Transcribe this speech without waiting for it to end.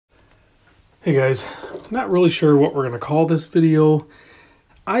Hey guys, not really sure what we're going to call this video.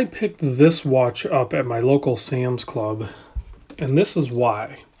 I picked this watch up at my local Sam's Club, and this is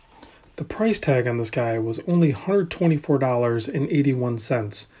why. The price tag on this guy was only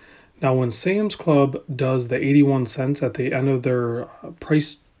 $124.81. Now when Sam's Club does the 81 cents at the end of their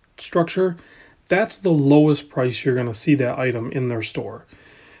price structure, that's the lowest price you're going to see that item in their store.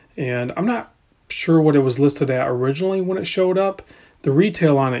 And I'm not sure what it was listed at originally when it showed up. The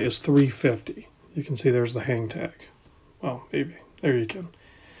retail on it is $3.50. You can see there's the hang tag. Well, maybe. There you can.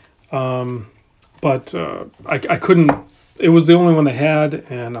 But I couldn't... It was the only one they had,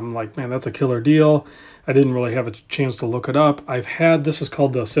 and I'm like, man, that's a killer deal. I didn't really have a chance to look it up. I've had... This is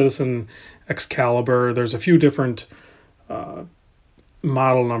called the Citizen Excalibur. There's a few different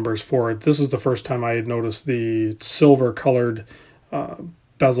model numbers for it. This is the first time I had noticed the silver-colored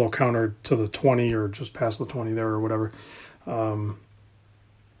bezel counter to the 20 or just past the 20 there or whatever.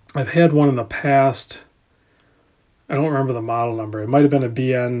 I've had one in the past. I don't remember the model number. It might have been a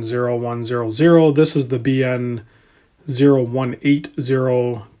bn0180. This is the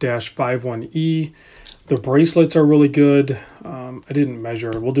bn0180-51E. The bracelets are really good. I didn't measure.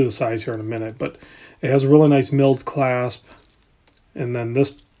 We'll do the size here in a minute, but it has a really nice milled clasp. And then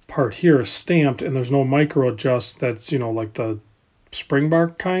this part here is stamped, and there's no micro adjust that's, you know, like the spring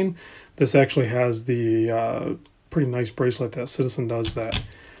bar kind. This actually has the pretty nice bracelet that Citizen does that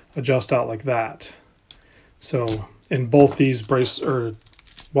adjust out like that. So, and both these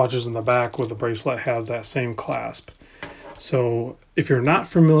watches in the back with the bracelet have that same clasp. So if you're not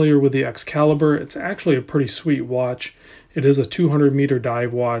familiar with the Excalibur, it's actually a pretty sweet watch. It is a 200-meter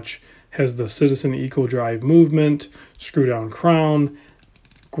dive watch, has the Citizen Eco Drive movement, screw down crown,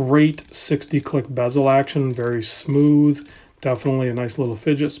 great 60-click bezel action, very smooth, definitely a nice little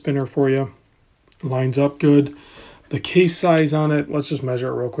fidget spinner for you. Lines up good. The case size on it, let's just measure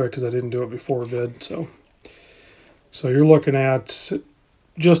it real quick because I didn't do it before vid. So you're looking at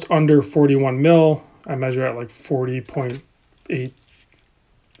just under 41 mil. I measure at like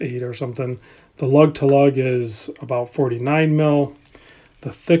 40.88 or something. The lug to lug is about 49 mil.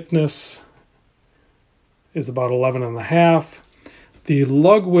 The thickness is about 11.5. The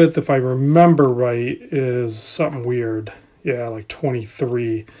lug width, if I remember right, is something weird. Yeah, like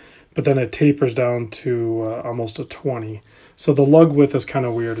 23. But then it tapers down to almost a 20. So the lug width is kind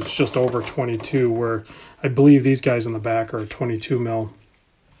of weird. It's just over 22, where I believe these guys in the back are 22 mil.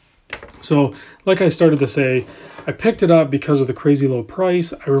 So like I started to say, I picked it up because of the crazy low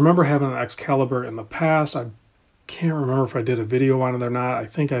price. I remember having an Excalibur in the past. I can't remember if I did a video on it or not. I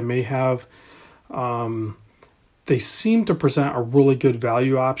think I may have. They seem to present a really good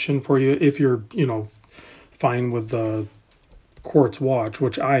value option for you if you're, you know, fine with the quartz watch,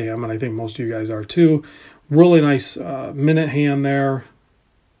 which I am, and I think most of you guys are too. Really nice minute hand there.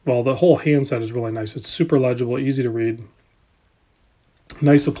 Well, the whole hand set is really nice. It's super legible, easy to read.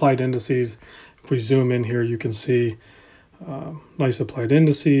 Nice applied indices. If we zoom in here, you can see nice applied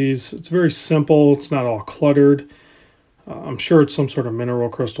indices. It's very simple. It's not all cluttered. I'm sure it's some sort of mineral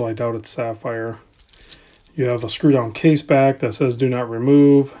crystal. I doubt it's sapphire. You have a screw down case back that says do not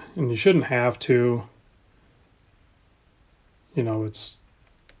remove, and you shouldn't have to. You know, it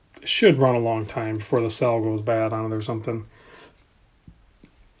should run a long time before the cell goes bad on it or something.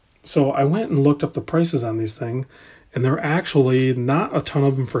 So I went and looked up the prices on these things, and there are actually not a ton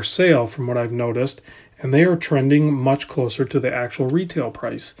of them for sale from what I've noticed, and they are trending much closer to the actual retail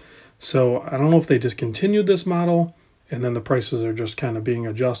price. So I don't know if they discontinued this model, and then the prices are just kind of being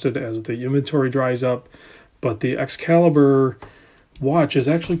adjusted as the inventory dries up, but the Excalibur watch is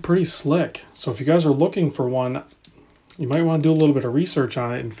actually pretty slick. So if you guys are looking for one, you might want to do a little bit of research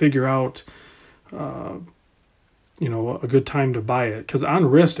on it and figure out, you know, a good time to buy it. Because on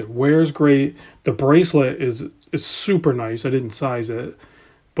wrist, it wears great. The bracelet is super nice. I didn't size it,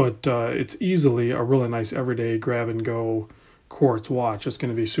 but it's easily a really nice everyday grab-and-go quartz watch. It's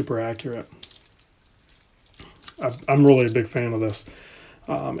going to be super accurate. I'm really a big fan of this.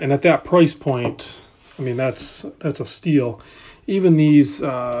 And at that price point, I mean, that's a steal. Even these,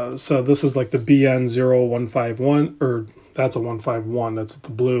 so this is like the bn0151, or that's a 151, that's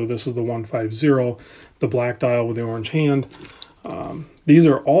the blue. This is the 150, the black dial with the orange hand. These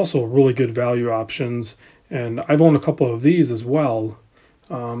are also really good value options, and I've owned a couple of these as well.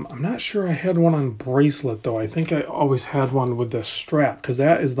 I'm not sure I had one on bracelet, though. I think I always had one with the strap, because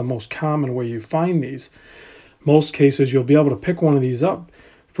that is the most common way you find these. Most cases, you'll be able to pick one of these up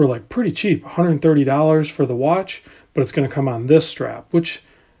for like pretty cheap, $130 for the watch, but it's going to come on this strap, which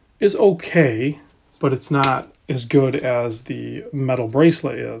is okay, but it's not as good as the metal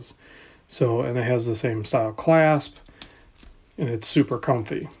bracelet is. So, and it has the same style clasp, and it's super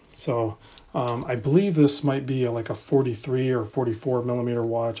comfy. So I believe this might be like a 43 or 44 millimeter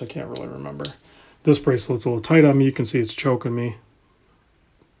watch. I can't really remember. This bracelet's a little tight on me. You can see it's choking me.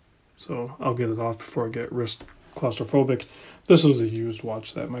 So I'll get it off before I get wrist claustrophobic. This was a used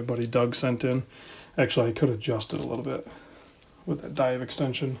watch that my buddy Doug sent in. Actually, I could adjust it a little bit with that dive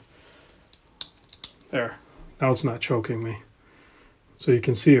extension. There. Now it's not choking me. So you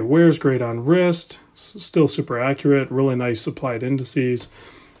can see it wears great on wrist. Still super accurate. Really nice supplied indices.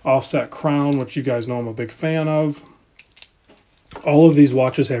 Offset crown, which you guys know I'm a big fan of. All of these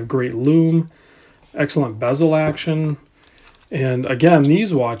watches have great lume. Excellent bezel action. And again,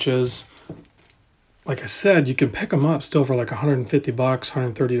 these watches, like I said, you can pick them up still for like $150,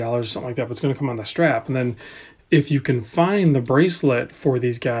 $130, something like that, but it's going to come on the strap. And then if you can find the bracelet for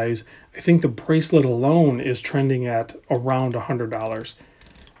these guys, I think the bracelet alone is trending at around $100.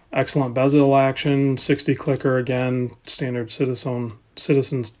 Excellent bezel action, 60 clicker again, standard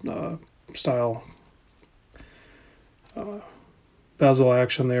citizen style bezel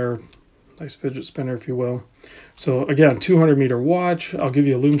action there. Nice fidget spinner, if you will. So again, 200 meter watch. I'll give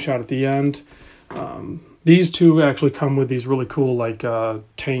you a lume shot at the end. These two actually come with these really cool like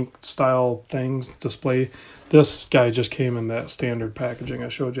tank style things display. This guy just came in that standard packaging I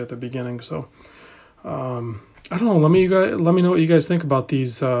showed you at the beginning. So I don't know. Let me know what you guys think about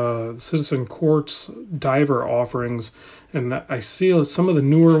these Citizen Quartz diver offerings. And I see some of the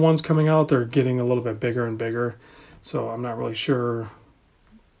newer ones coming out. They're getting a little bit bigger and bigger. So I'm not really sure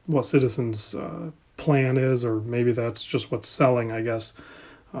what Citizen's plan is, or maybe that's just what's selling, I guess.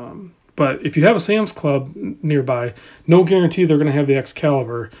 But if you have a Sam's Club nearby, no guarantee they're going to have the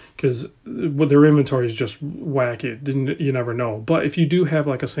Excalibur, because their inventory is just wacky. You never know. But if you do have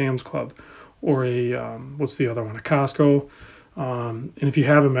like a Sam's Club or a, what's the other one, a Costco, and if you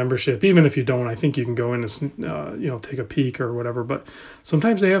have a membership, even if you don't, I think you can go in and take a peek or whatever. But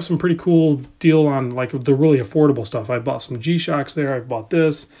sometimes they have some pretty cool deal on like the really affordable stuff. I bought some G-Shocks there. I bought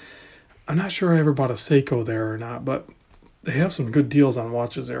this. I'm not sure I ever bought a Seiko there or not, but they have some good deals on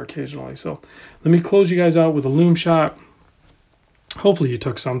watches there occasionally. So let me close you guys out with a lume shot. Hopefully you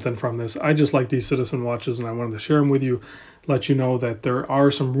took something from this. I just like these Citizen watches, and I wanted to share them with you, let you know that there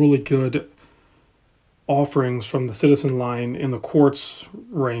are some really good offerings from the Citizen line in the quartz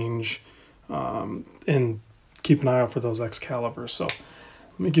range, and keep an eye out for those Excaliburs. So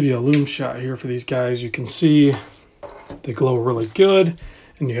let me give you a lume shot here for these guys. You can see they glow really good,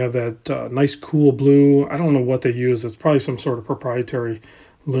 and you have that nice cool blue. I don't know what they use. It's probably some sort of proprietary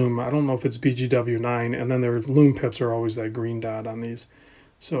lume. I don't know if it's BGW9, and then their lume pips are always that green dot on these.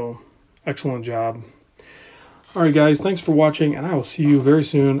 So excellent job. All right guys, thanks for watching, and I will see you very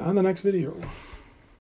soon on the next video.